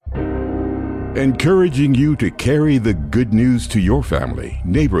encouraging you to carry the good news to your family,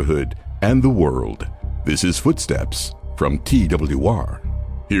 neighborhood, and the world. This is Footsteps from TWR.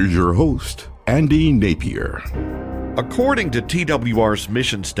 Here's your host, Andy Napier. According to TWR's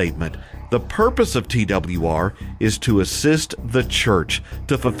mission statement, the purpose of TWR is to assist the church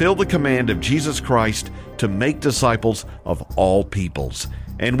to fulfill the command of Jesus Christ to make disciples of all peoples.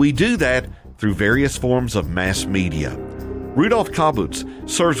 And we do that through various forms of mass media. Rudolf KABUTZ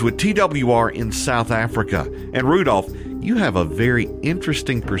serves with TWR in South Africa. And Rudolf, you have a very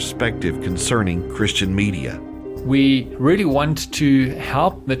interesting perspective concerning Christian media. We really want to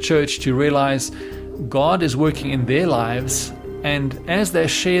help the church to realize God is working in their lives, and as they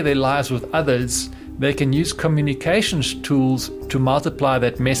share their lives with others, they can use communications tools to multiply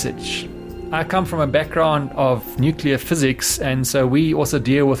that message. I come from a background of nuclear physics, and so we also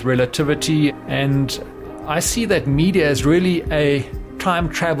deal with relativity, and I see that media is really a time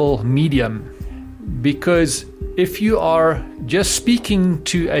travel medium, because if you are just speaking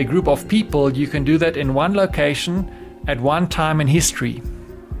to a group of people, you can do that in one location at one time in history.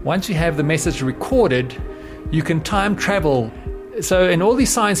 Once you have the message recorded, you can time travel. So in all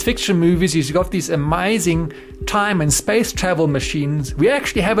these science fiction movies, you've got these amazing time and space travel machines. We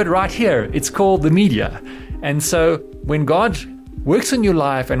actually have it right here. It's called the media. And so when God works in your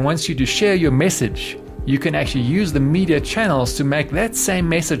life and wants you to share your message, you can actually use the media channels to make that same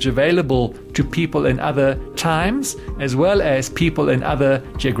message available to people in other times, as well as people in other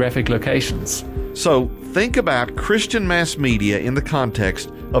geographic locations. So think about Christian mass media in the context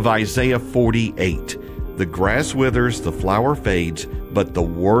of Isaiah 48. The grass withers, the flower fades, but the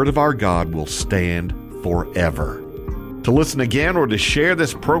word of our God will stand forever. To listen again or to share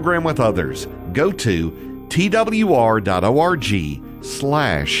this program with others, go to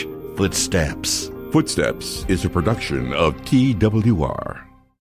twr.org/footsteps. Footsteps is a production of TWR.